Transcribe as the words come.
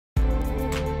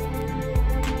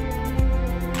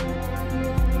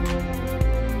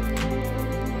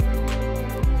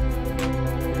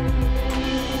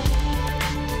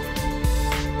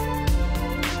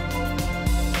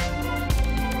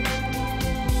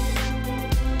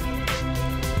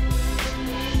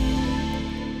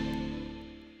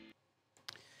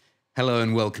Hello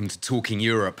and welcome to Talking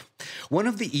Europe. One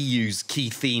of the EU's key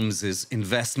themes is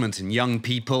investment in young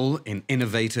people, in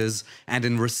innovators, and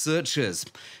in researchers.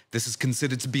 This is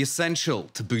considered to be essential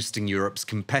to boosting Europe's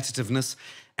competitiveness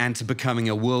and to becoming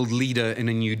a world leader in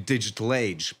a new digital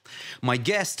age. My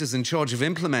guest is in charge of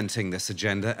implementing this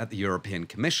agenda at the European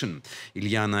Commission.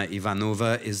 Iliana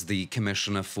Ivanova is the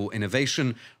Commissioner for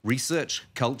Innovation, Research,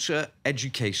 Culture,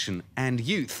 Education and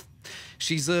Youth.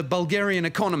 She's a Bulgarian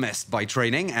economist by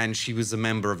training, and she was a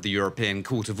member of the European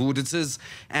Court of Auditors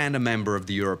and a member of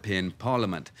the European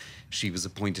Parliament. She was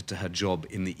appointed to her job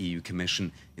in the EU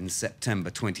Commission in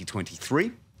September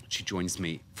 2023. She joins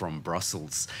me from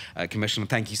Brussels. Commissioner,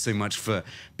 thank you so much for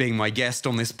being my guest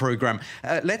on this programme.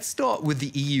 Let's start with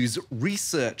the EU's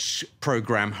research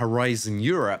programme, Horizon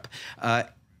Europe.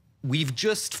 We've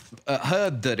just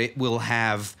heard that it will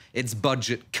have its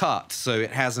budget cut. So it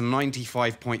has a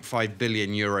 95.5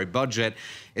 billion euro budget.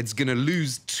 It's going to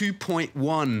lose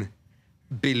 2.1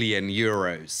 billion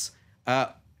euros.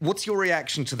 What's your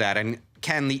reaction to that? And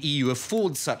can the EU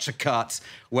afford such a cut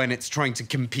when it's trying to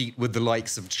compete with the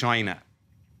likes of China?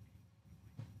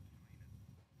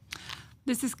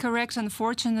 This is correct.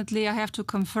 Unfortunately, I have to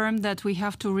confirm that we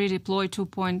have to redeploy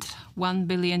 2.1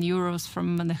 billion euros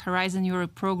from the Horizon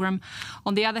Europe program.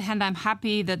 On the other hand, I'm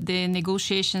happy that the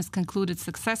negotiations concluded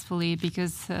successfully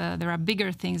because there are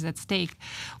bigger things at stake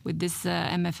with this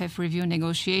MFF review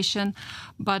negotiation.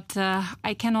 But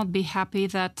I cannot be happy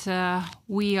that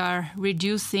we are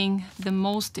reducing the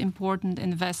most important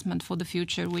investment for the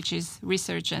future, which is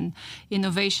research and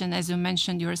innovation, as you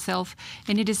mentioned yourself.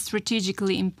 And it is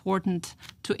strategically important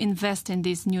to invest in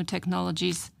these new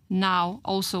technologies now,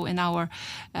 also in our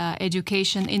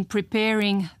education, in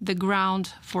preparing the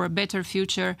ground for a better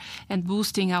future and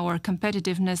boosting our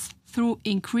competitiveness through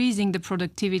increasing the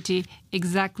productivity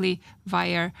exactly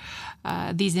via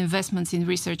these investments in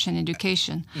research and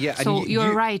education. Yeah, so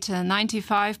you're right,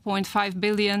 95.5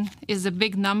 billion is a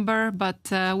big number, but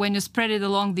when you spread it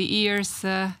along the years,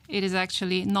 it is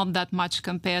actually not that much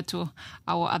compared to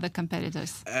our other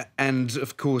competitors. And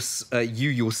of course, you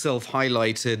yourself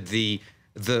highlighted the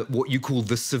what you call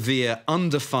the severe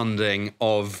underfunding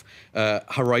of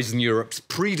Horizon Europe's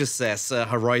predecessor,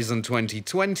 Horizon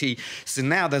 2020. So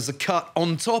now there's a cut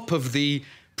on top of the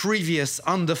previous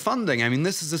underfunding. I mean,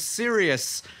 this is a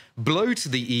serious blow to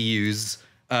the EU's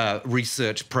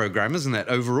research program, isn't it,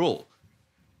 overall?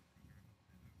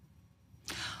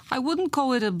 I wouldn't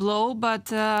call it a blow,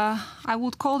 but I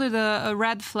would call it a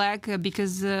red flag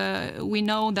because we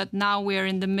know that now we are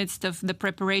in the midst of the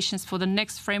preparations for the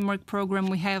next framework program.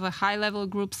 We have a high-level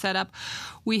group set up.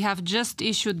 We have just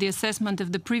issued the assessment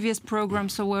of the previous program,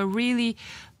 so we're really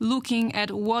looking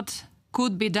at what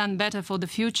could be done better for the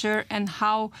future and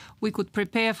how we could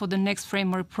prepare for the next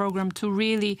framework program to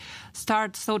really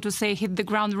start, so to say, hit the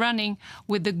ground running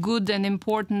with the good and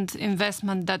important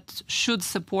investment that should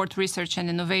support research and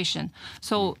innovation.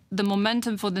 So the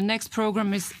momentum for the next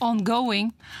program is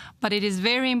ongoing, but it is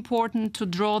very important to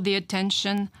draw the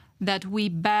attention that we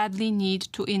badly need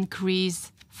to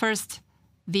increase, first,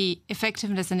 the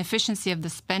effectiveness and efficiency of the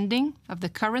spending, of the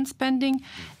current spending,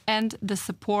 and the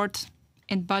support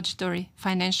in budgetary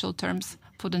financial terms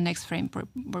for the next framework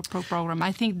program.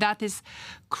 I think that is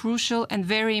crucial and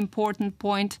very important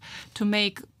point to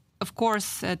make, of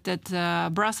course, at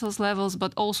Brussels levels,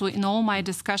 but also in all my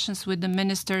discussions with the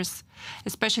ministers,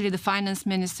 especially the finance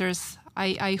ministers.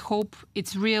 I hope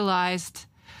it's realized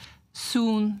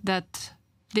soon that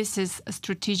this is a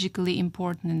strategically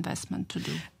important investment to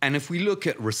do. And if we look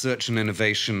at research and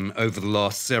innovation over the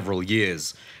last several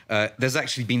years, there's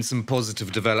actually been some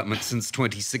positive development since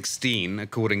 2016.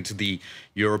 According to the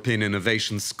European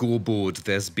Innovation Scoreboard,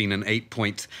 there's been an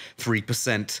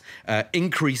 8.3%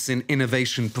 increase in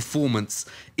innovation performance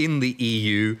in the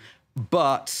EU.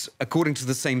 But according to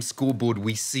the same scoreboard,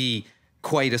 we see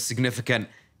quite a significant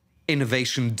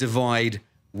innovation divide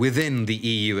within the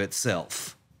EU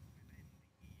itself.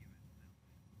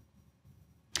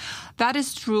 That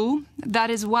is true. That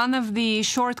is one of the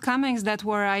shortcomings that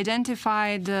were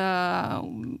identified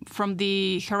from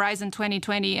the Horizon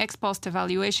 2020 ex post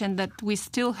evaluation, that we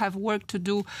still have work to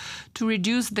do to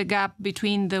reduce the gap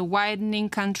between the widening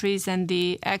countries and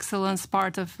the excellence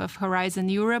part of Horizon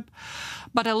Europe.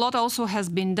 But a lot also has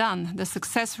been done. The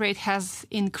success rate has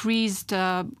increased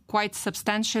quite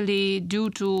substantially due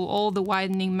to all the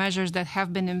widening measures that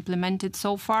have been implemented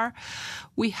so far.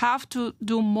 We have to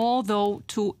do more, though,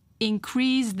 to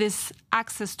increase this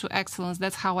access to excellence.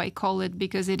 That's how I call it,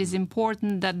 because it is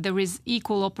important that there is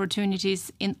equal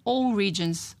opportunities in all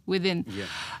regions within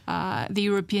the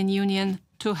European Union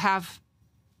to have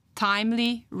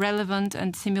timely, relevant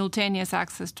and simultaneous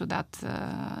access to that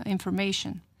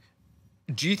information.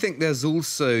 Do you think there's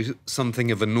also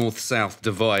something of a north-south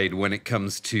divide when it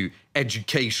comes to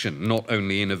education, not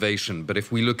only innovation? But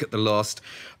if we look at the last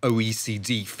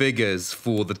OECD figures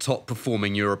for the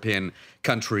top-performing European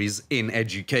countries in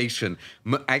education,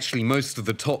 actually most of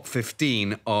the top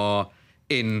 15 are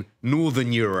in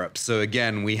Northern Europe. So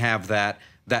again, we have that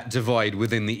divide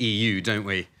within the EU, don't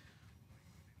we?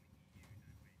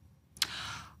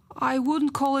 I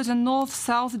wouldn't call it a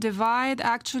north-south divide.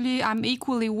 Actually, I'm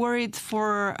equally worried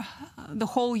for the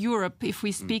whole Europe if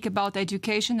we speak about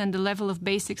education and the level of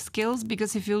basic skills,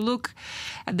 because if you look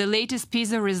at the latest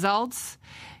PISA results,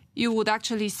 you would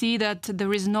actually see that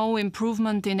there is no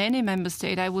improvement in any member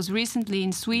state. I was recently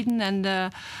in Sweden,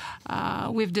 and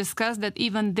we've discussed that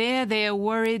even there they are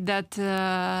worried that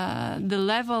the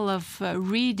level of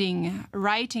reading,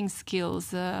 writing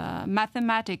skills,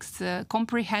 mathematics,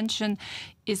 comprehension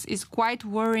is quite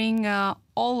worrying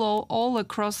all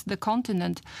across the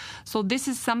continent. So this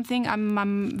is something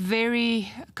I'm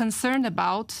very concerned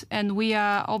about, and we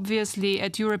are obviously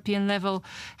at European level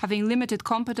having limited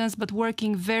competence, but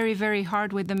working very, very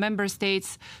hard with the member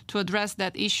states to address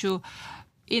that issue.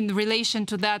 In relation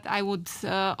to that, I would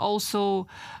also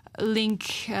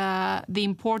link the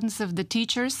importance of the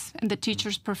teachers and the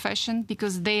teachers' profession,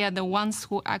 because they are the ones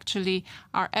who actually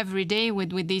are every day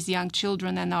with these young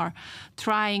children and are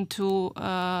trying to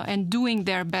and doing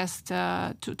their best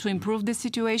to improve the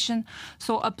situation.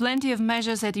 So plenty of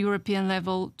measures at European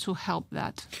level to help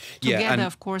that, together,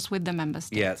 of course, with the member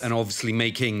states. Yeah, and obviously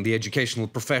making the educational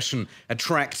profession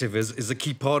attractive is a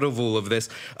key part of all of this.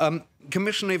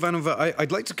 Commissioner Ivanova,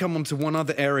 I'd like to come on to one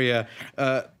other area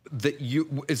that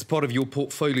is part of your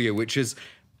portfolio, which is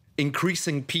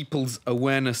increasing people's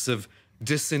awareness of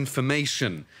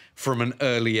disinformation from an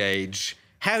early age.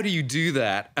 How do you do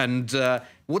that? And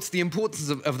what's the importance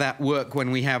of that work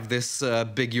when we have this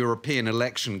big European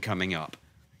election coming up?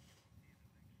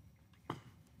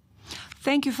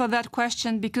 Thank you for that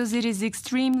question, because it is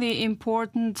extremely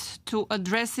important to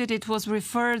address it. It was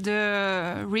referred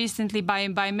recently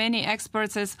by many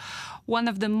experts as one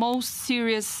of the most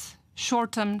serious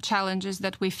short-term challenges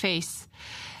that we face.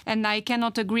 And I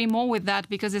cannot agree more with that,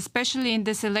 because especially in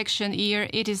this election year,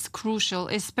 it is crucial,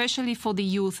 especially for the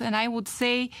youth. And I would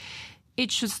say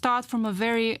it should start from a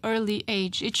very early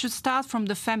age. It should start from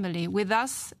the family. With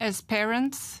us as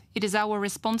parents, it is our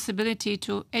responsibility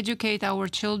to educate our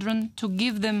children, to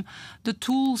give them the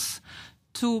tools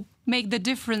to make the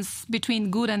difference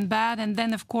between good and bad. And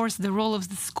then, of course, the role of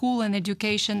the school and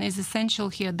education is essential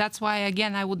here. That's why,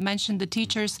 again, I would mention the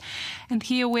teachers. And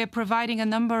here we're providing a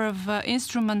number of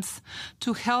instruments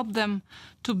to help them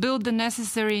to build the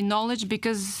necessary knowledge,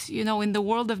 because, you know, in the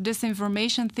world of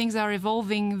disinformation, things are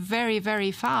evolving very,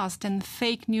 very fast, and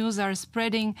fake news are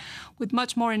spreading with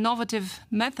much more innovative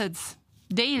methods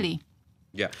daily.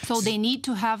 Yeah. So they need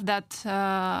to have that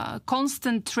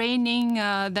constant training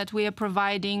that we are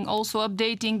providing, also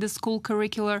updating the school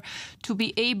curricular to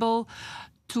be able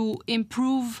to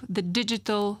improve the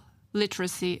digital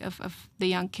literacy of the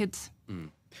young kids. Mm.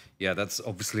 Yeah, that's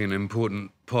obviously an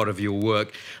important part of your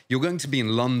work. You're going to be in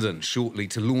London shortly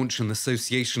to launch an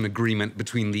association agreement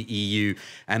between the EU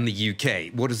and the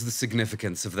UK. What is the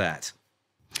significance of that?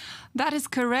 That is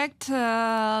correct.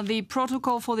 The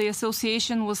protocol for the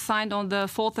association was signed on the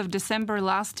 4th of December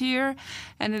last year.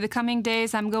 And in the coming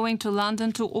days, I'm going to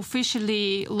London to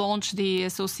officially launch the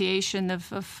association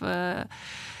of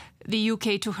the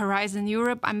UK to Horizon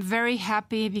Europe. I'm very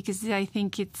happy, because I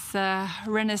think it's a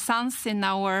renaissance in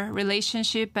our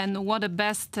relationship, and what a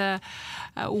best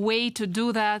way to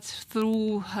do that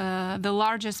through the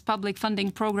largest public funding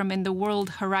program in the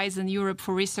world, Horizon Europe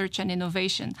for Research and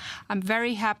Innovation. I'm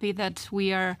very happy that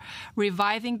we are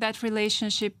reviving that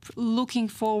relationship, looking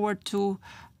forward to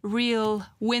real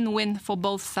win-win for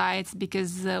both sides,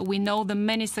 because we know the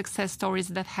many success stories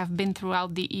that have been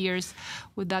throughout the years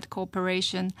with that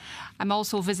cooperation. I'm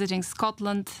also visiting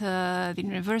Scotland, the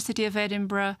University of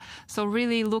Edinburgh, so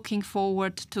really looking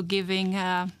forward to giving,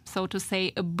 so to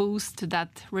say, a boost to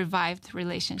that revived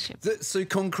relationship. So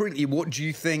concretely, what do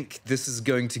you think this is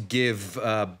going to give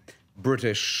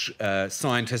British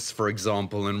scientists, for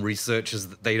example, and researchers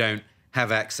that they don't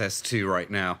have access to right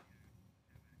now?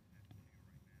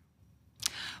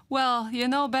 Well, you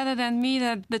know better than me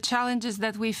that the challenges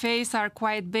that we face are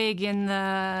quite big in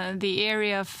the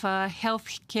area of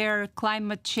healthcare,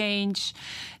 climate change,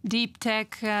 deep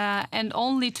tech, and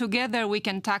only together we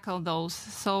can tackle those.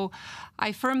 So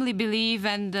I firmly believe,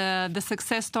 and the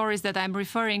success stories that I'm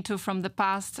referring to from the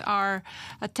past are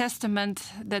a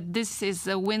testament that this is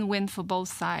a win-win for both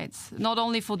sides, not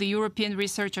only for the European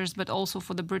researchers, but also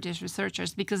for the British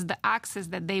researchers, because the access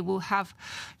that they will have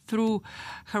through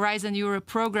Horizon Europe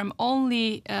program,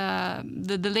 only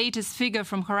the latest figure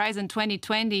from Horizon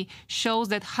 2020 shows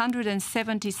that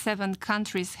 177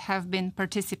 countries have been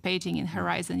participating in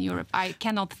Horizon Europe. I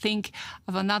cannot think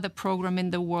of another program in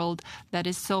the world that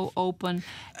is so open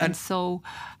and so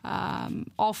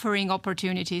offering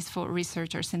opportunities for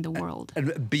researchers in the world.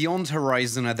 And beyond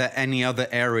Horizon, are there any other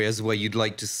areas where you'd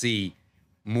like to see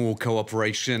more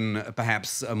cooperation,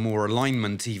 perhaps more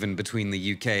alignment even between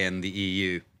the UK and the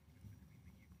EU?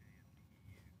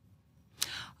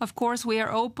 Of course, we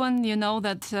are open. You know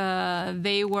that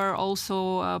they were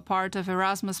also part of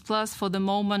Erasmus+. For the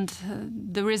moment,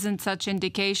 there isn't such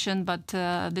indication, but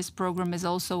this program is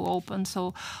also open.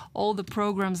 So all the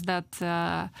programs that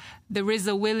there is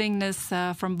a willingness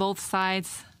from both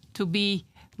sides to be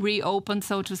reopened,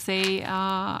 so to say,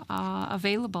 are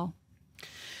available.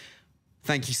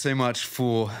 Thank you so much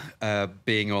for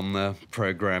being on the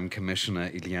program, Commissioner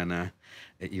Iliana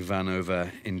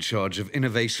Ivanova, in charge of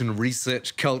innovation,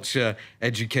 research, culture,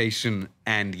 education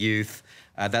and youth.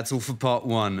 That's all for part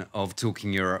one of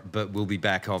Talking Europe, but we'll be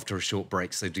back after a short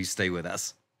break, so do stay with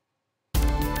us.